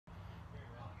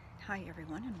Hi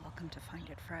everyone, and welcome to Find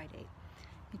It Friday.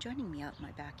 You're joining me out in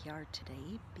my backyard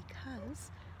today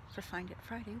because for Find It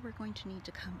Friday we're going to need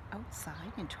to come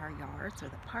outside into our yards or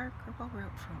the park or while we're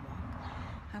out for a walk,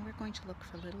 and we're going to look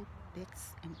for little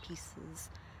bits and pieces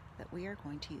that we are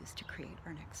going to use to create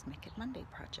our next Make It Monday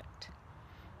project.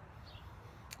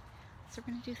 So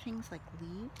we're going to do things like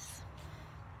leaves,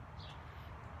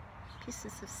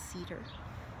 pieces of cedar,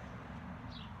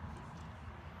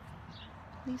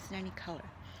 leaves in any color.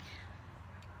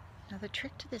 Now the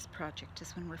trick to this project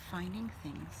is when we're finding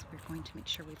things, we're going to make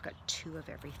sure we've got two of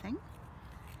everything.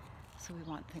 So we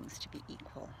want things to be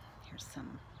equal. Here's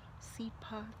some seed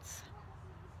pods.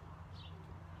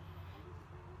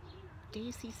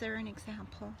 Daisies are an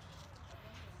example.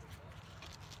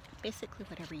 Basically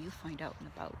whatever you find out and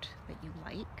about that you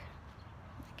like,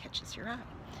 that catches your eye.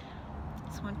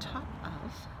 So on top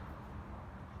of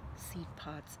seed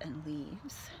pods and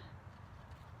leaves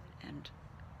and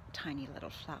tiny little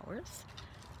flowers,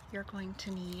 you're going to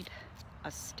need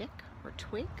a stick or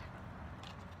twig,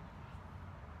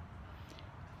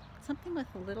 something with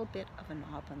a little bit of a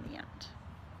knob on the end.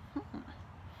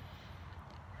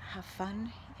 Have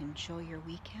fun, enjoy your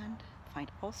weekend,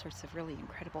 find all sorts of really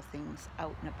incredible things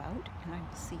out and about, and I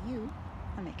will see you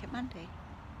on Make It Monday.